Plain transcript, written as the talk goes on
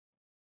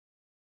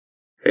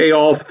Hey,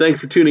 all. Thanks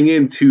for tuning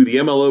in to the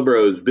MLO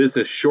Bros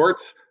Business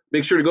Shorts.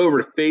 Make sure to go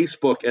over to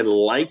Facebook and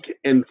like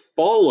and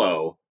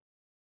follow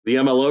the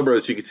MLO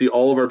Bros so you can see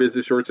all of our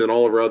business shorts and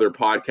all of our other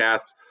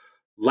podcasts.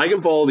 Like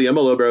and follow the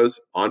MLO Bros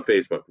on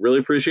Facebook. Really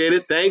appreciate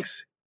it.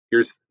 Thanks.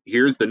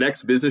 Here's the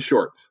next business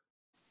shorts.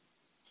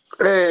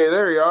 Hey,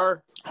 there you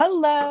are.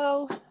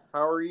 Hello.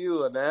 How are you,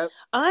 Lynette?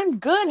 I'm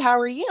good. How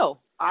are you?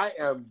 I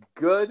am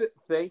good.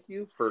 Thank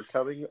you for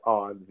coming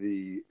on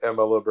the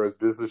MLO Bros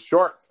Business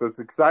Shorts. That's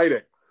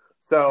exciting.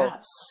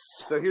 Yes.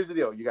 So here's the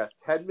deal. You got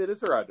 10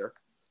 minutes or under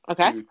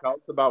Okay. to tell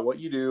us about what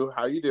you do,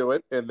 how you do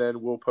it, and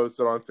then we'll post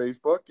it on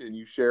Facebook and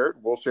you share it.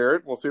 We'll share it.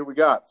 And we'll see what we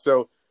got.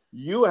 So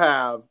you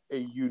have a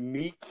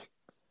unique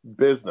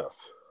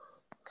business.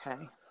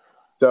 Okay.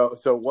 So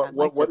I'd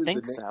like what to is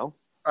think the name? so.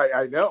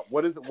 I know.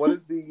 What is it?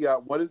 What's the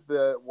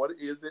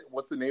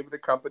name of the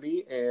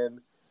company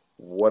and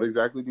what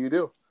exactly do you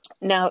do?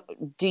 Now,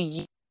 do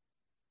you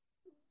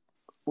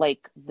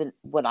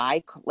what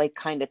I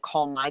kind of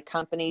call my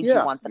company? Do you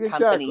Yeah, want the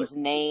exactly. company's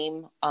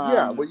name?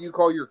 What you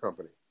call your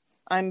company?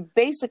 I'm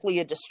basically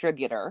a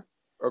distributor.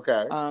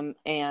 Okay.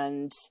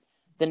 And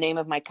the name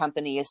of my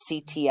company is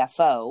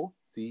CTFO.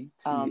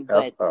 CTFO.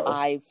 But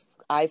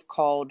I've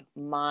called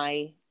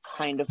my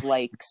kind of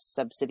like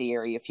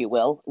subsidiary, if you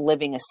will,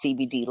 Living a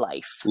CBD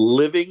Life.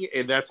 Living,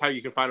 and that's how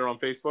you can find it on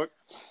Facebook?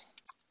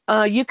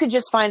 You could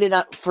just find it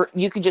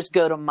you could just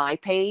go to my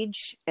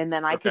page and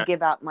then I could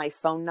give out my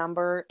phone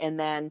number. And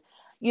then,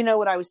 you know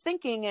what I was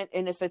thinking,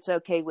 and if it's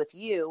okay with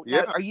you,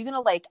 now, are you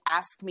going to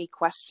ask me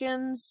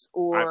questions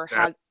or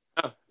how?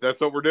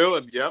 That's what we're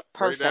doing. Yep.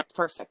 Perfect.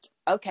 Perfect.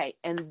 Okay.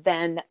 And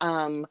then,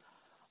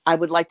 I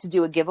would like to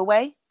do a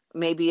giveaway.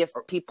 Maybe if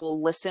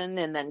people listen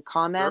and then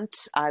comment,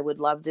 sure. I would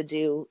love to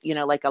do,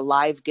 like a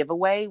live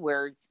giveaway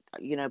where,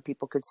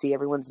 people could see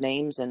everyone's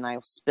names and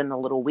I'll spin the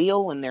little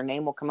wheel and their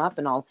name will come up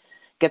and I'll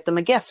get them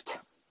a gift.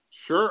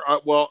 Sure.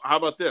 Well, how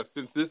about this?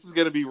 Since this is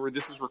going to be where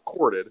this is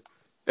recorded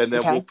and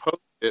then we'll post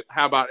it,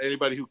 how about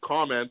anybody who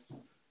comments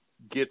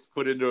gets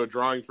put into a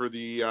drawing for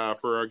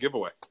for a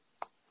giveaway?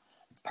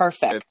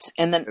 Perfect.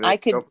 And then I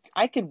could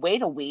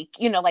wait a week,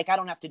 I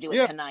don't have to do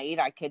it tonight.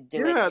 I could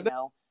do it,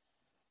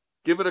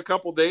 Give it a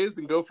couple days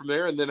and go from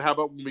there. And then how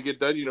about when we get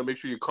done, make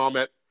sure you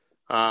comment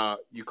on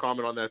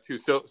that too.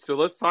 So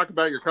let's talk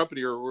about your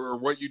company or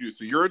what you do.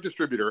 So you're a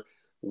distributor.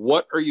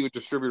 What are you a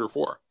distributor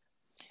for?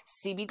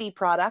 CBD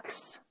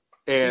products.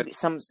 And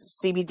some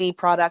CBD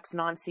products,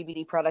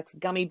 non-CBD products,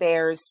 gummy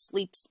bears,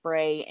 sleep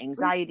spray,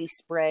 anxiety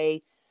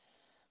spray,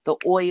 the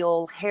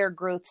oil, hair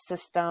growth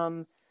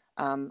system,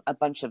 a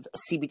bunch of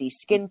CBD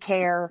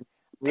skincare,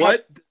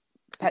 pet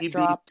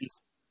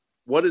drops.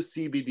 What does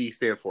CBD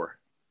stand for?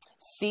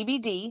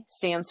 CBD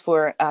stands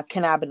for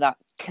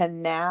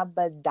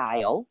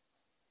cannabidiol,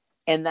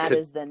 and that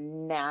is the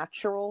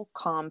natural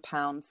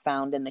compound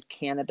found in the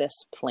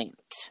cannabis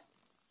plant.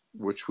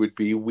 Which would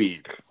be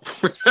weed.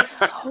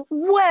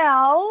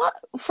 Well,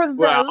 for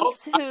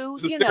those who,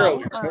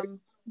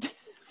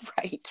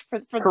 right.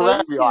 For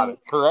those who...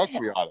 Correct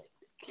me on it.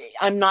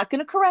 I'm not going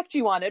to correct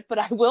you on it, but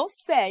I will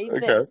say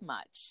this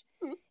much.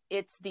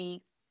 It's the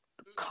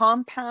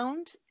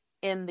compound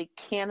in the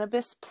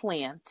cannabis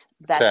plant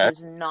that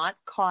does not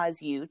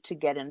cause you to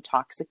get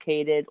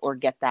intoxicated or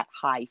get that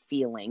high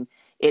feeling.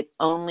 It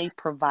only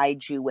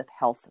provides you with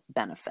health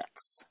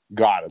benefits.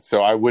 Got it.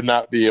 So I would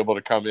not be able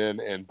to come in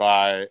and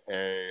buy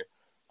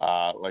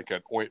like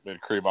an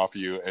ointment cream off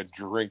you and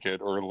drink it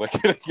or lick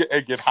it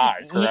and get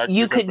high, correct?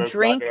 You could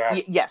drink,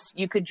 yes,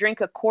 you could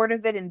drink a quart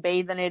of it and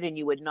bathe in it and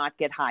you would not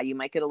get high. You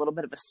might get a little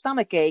bit of a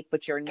stomach ache,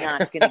 but you're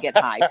not going to get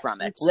high from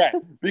it. Right.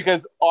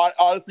 Because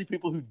honestly,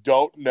 people who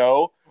don't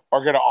know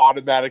are going to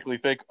automatically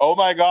think, oh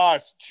my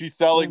gosh, she's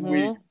selling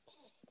weed.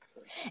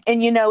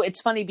 And,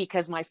 it's funny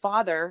because my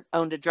father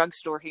owned a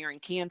drugstore here in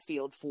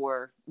Canfield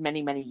for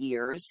many, many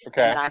years.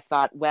 Okay. And I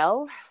thought,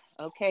 well,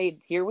 okay,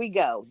 here we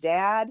go.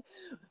 Dad,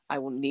 I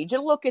will need you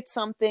to look at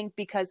something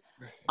because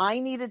I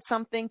needed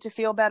something to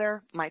feel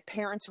better. My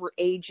parents were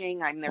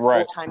aging. I'm their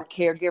full-time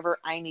caregiver.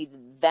 I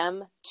needed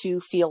them to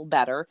feel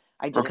better.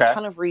 I did a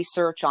ton of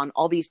research on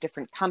all these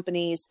different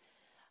companies.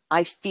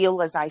 I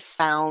feel as I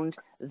found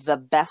the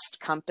best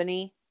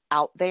company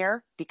out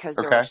there because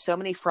there are so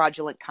many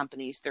fraudulent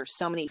companies. There's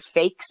so many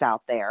fakes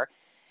out there.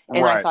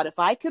 And I thought if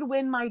I could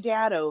win my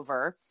dad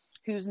over,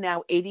 who's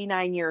now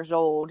 89 years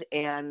old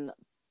and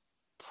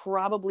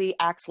probably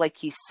acts like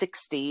he's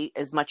 60,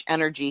 as much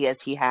energy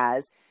as he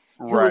has,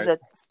 who was a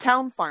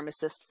town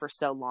pharmacist for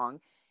so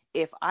long.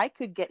 If I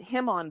could get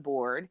him on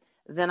board,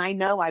 then I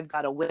know I've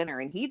got a winner.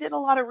 And he did a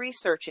lot of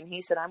research and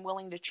he said, I'm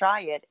willing to try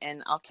it.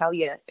 And I'll tell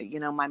you,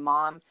 my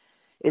mom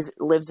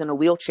lives in a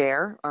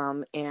wheelchair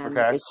and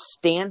is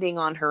standing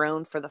on her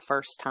own for the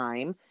first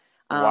time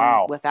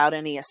without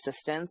any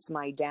assistance.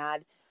 My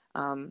dad,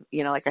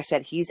 like I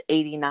said, he's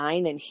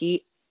 89 and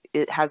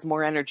it has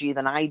more energy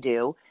than I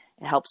do.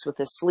 It helps with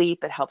his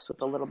sleep. It helps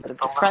with a little bit of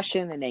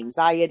depression and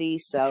anxiety.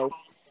 So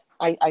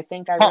I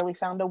think I really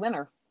found a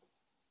winner.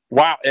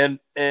 Wow. And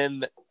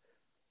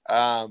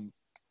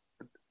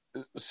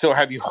So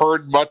have you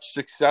heard much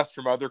success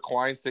from other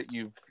clients that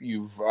you've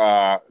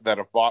that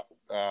have bought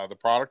the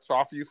products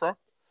off of you from?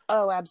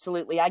 Oh,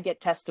 absolutely. I get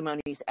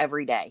testimonies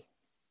every day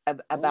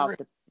about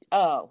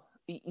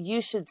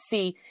you should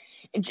see.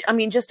 I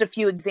mean, just a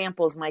few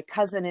examples. My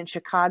cousin in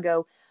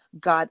Chicago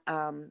got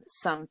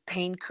some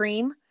pain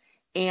cream,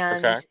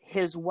 and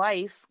his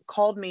wife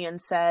called me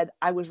and said,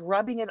 I was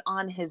rubbing it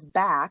on his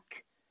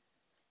back,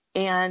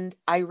 and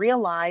I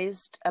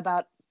realized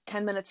about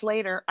 10 minutes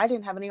later, I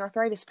didn't have any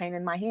arthritis pain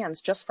in my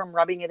hands just from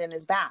rubbing it in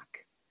his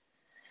back.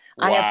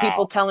 Wow. I have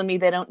people telling me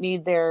they don't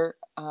need their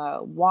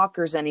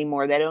walkers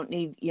anymore. They don't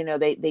need,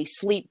 they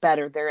sleep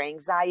better. Their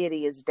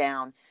anxiety is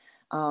down.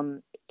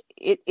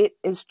 It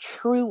is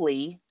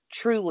truly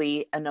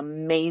an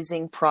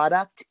amazing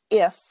product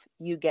if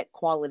you get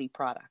quality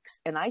products.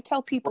 And I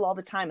tell people all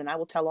the time, and I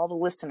will tell all the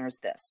listeners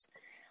this,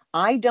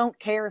 I don't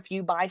care if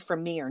you buy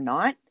from me or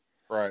not.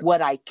 Right.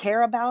 What I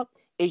care about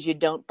is you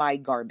don't buy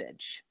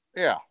garbage.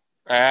 Yeah,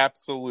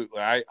 absolutely.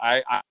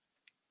 I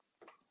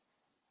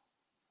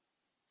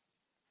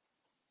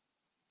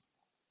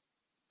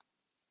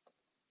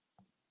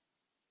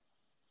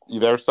You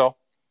there, Sal?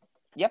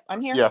 Yep,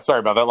 I'm here. Yeah, sorry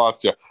about that. I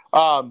lost you.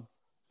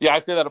 Yeah, I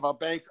say that about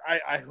banks.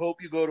 I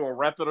hope you go to a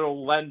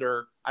reputable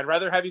lender. I'd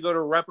rather have you go to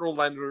a reputable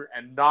lender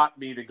and not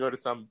me to go to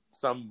some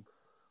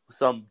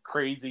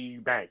crazy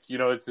bank.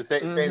 It's the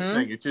same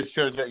thing. It just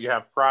shows that you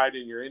have pride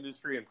in your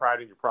industry and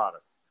pride in your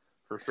product,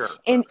 for sure.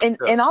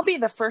 And I'll be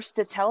the first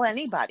to tell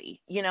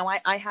anybody.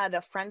 I had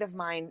a friend of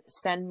mine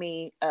send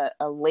me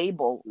a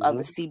label of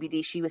a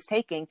CBD she was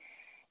taking,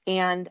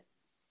 and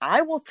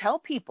I will tell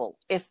people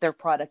if their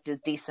product is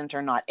decent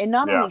or not. And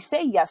not only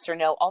say yes or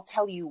no, I'll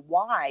tell you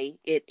why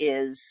it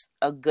is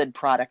a good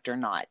product or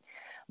not.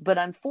 But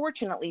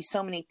unfortunately,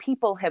 so many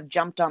people have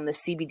jumped on the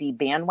CBD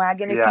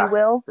bandwagon, if you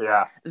will,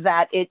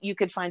 that you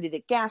could find it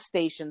at gas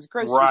stations,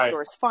 grocery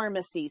stores,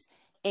 pharmacies,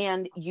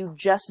 and you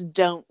just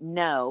don't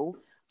know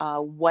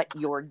what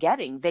you're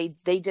getting.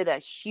 They did a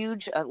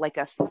huge, like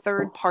a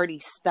third-party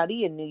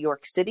study in New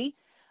York City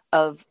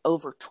of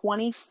over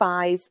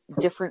 25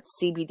 different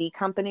CBD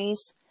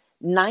companies.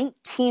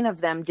 19 of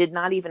them did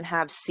not even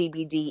have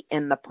CBD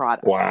in the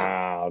product.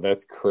 Wow,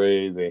 that's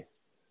crazy.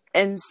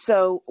 And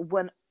so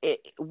when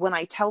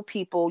I tell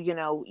people,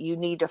 you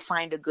need to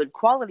find a good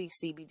quality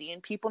CBD,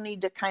 and people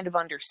need to kind of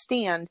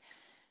understand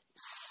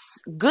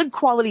good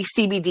quality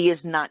CBD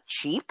is not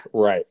cheap.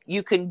 Right.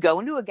 You can go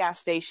into a gas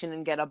station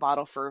and get a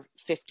bottle for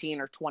 $15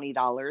 or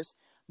 $20,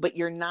 but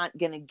you're not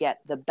going to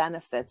get the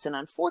benefits. And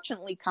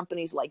unfortunately,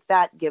 companies like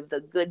that give the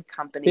good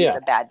companies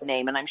a bad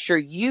name. And I'm sure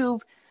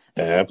you've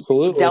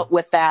dealt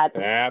with that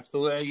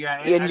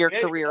in your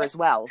career as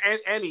well. And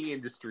any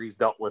industry's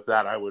dealt with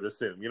that, I would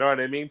assume. You know what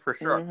I mean? For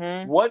sure.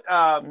 What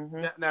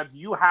now, do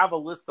you have a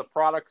list of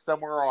products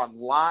somewhere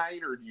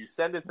online, or do you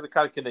send it to the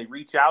company? Can they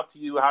reach out to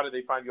you? How do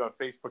they find you on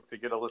Facebook to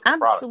get a list of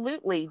products?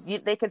 Absolutely.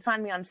 They could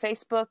find me on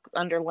Facebook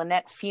under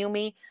Lynette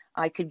Fumi.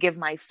 I could give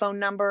my phone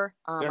number.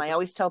 I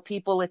always tell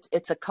people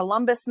it's a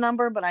Columbus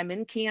number, but I'm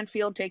in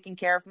Canfield taking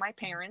care of my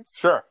parents.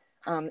 Sure.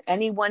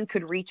 Anyone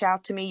could reach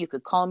out to me. You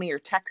could call me or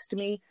text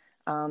me.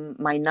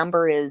 My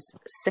number is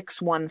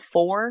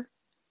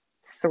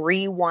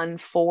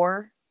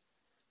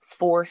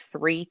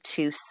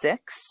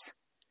 614-314-4326.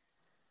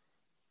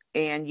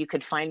 And you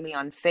could find me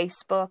on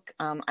Facebook.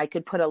 I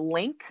could put a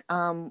link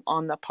on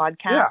the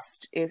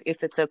podcast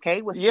if it's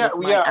okay with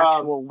my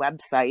actual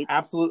website.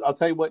 Absolutely. I'll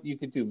tell you what you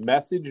could do.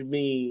 Message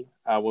me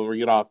when we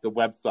get off the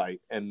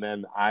website, and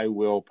then I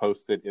will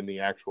post it in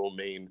the actual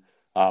main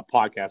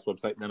podcast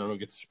website, and then it'll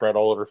get spread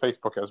all over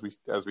Facebook as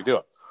we do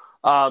it.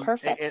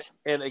 Perfect.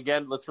 And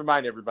again, let's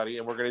remind everybody,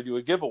 and we're going to do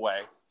a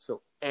giveaway.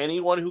 So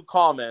anyone who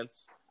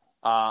comments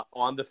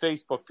on the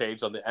Facebook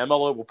page, on the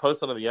MLO, we'll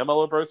post it on the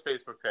MLO Bros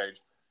Facebook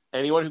page.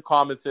 Anyone who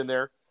comments in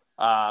there,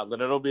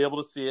 Lynette will be able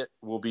to see it.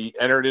 Will be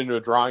entered into a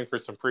drawing for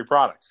some free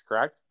products,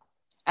 correct?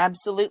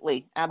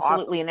 Absolutely.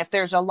 Awesome. And if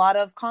there's a lot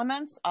of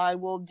comments, I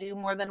will do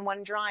more than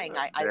one drawing.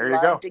 I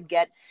love to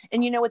get,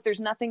 and you know what,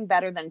 there's nothing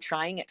better than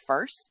trying it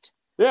first.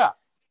 Yeah.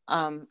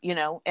 And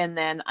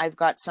then I've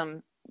got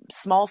some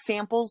small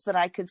samples that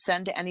I could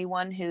send to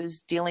anyone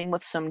who's dealing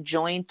with some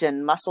joint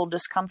and muscle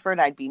discomfort.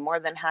 I'd be more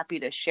than happy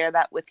to share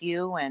that with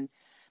you.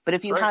 But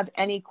if you have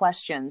any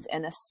questions,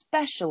 and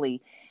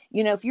especially,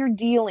 if you're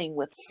dealing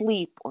with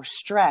sleep or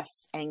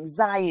stress,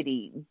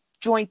 anxiety,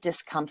 joint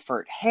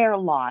discomfort, hair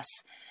loss,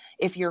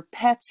 if your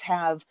pets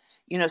have,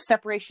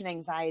 separation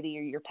anxiety,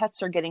 or your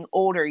pets are getting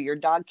older, your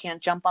dog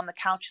can't jump on the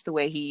couch the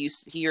way he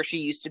or she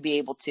used to be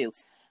able to,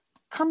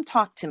 come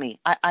talk to me.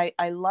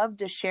 I love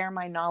to share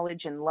my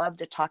knowledge and love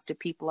to talk to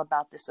people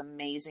about this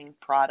amazing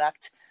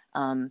product.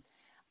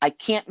 I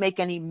can't make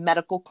any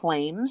medical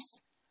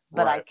claims,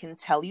 but I can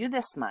tell you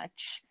this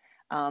much.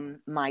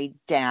 My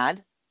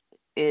dad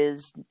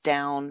is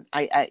down.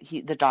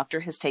 The doctor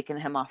has taken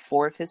him off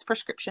 4 of his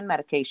prescription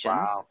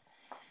medications. Wow.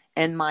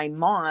 And my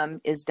mom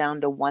is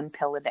down to 1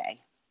 pill a day.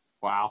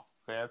 Wow.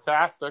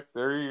 Fantastic.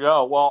 There you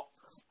go. Well,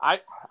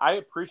 I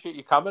appreciate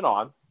you coming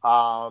on.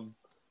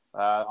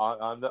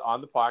 on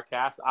the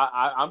podcast.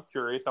 I'm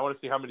curious. I want to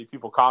see how many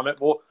people comment.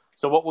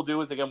 So what we'll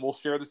do is, again, we'll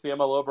share this to the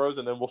MLO Bros,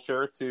 and then we'll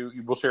share it to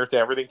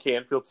everything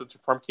Canfield, since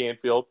you're from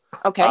Canfield.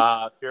 Okay.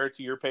 Share it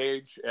to your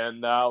page,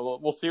 and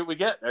we'll see what we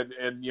get.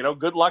 And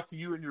good luck to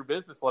you and your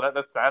business, Lynette.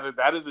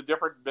 That is a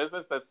different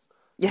business that's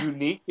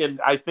unique, and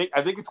I think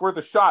it's worth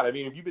a shot. I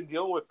mean, if you've been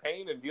dealing with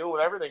pain and dealing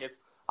with everything,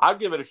 I'll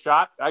give it a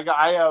shot.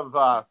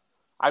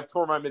 I've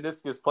torn my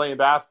meniscus playing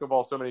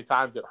basketball so many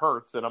times it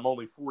hurts, and I'm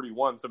only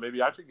 41, so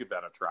maybe I should give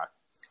that a try.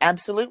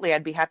 Absolutely.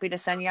 I'd be happy to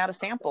send you out a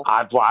sample.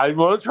 I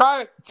want to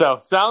try it. So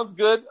sounds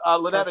good.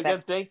 Lynette,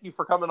 again, thank you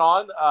for coming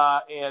on.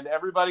 And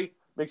everybody,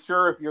 make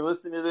sure if you're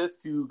listening to this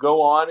to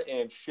go on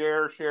and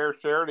share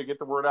to get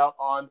the word out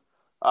on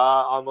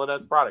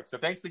Lynette's product. So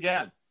thanks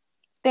again.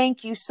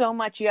 Thank you so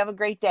much. You have a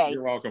great day.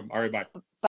 You're welcome. All right, bye.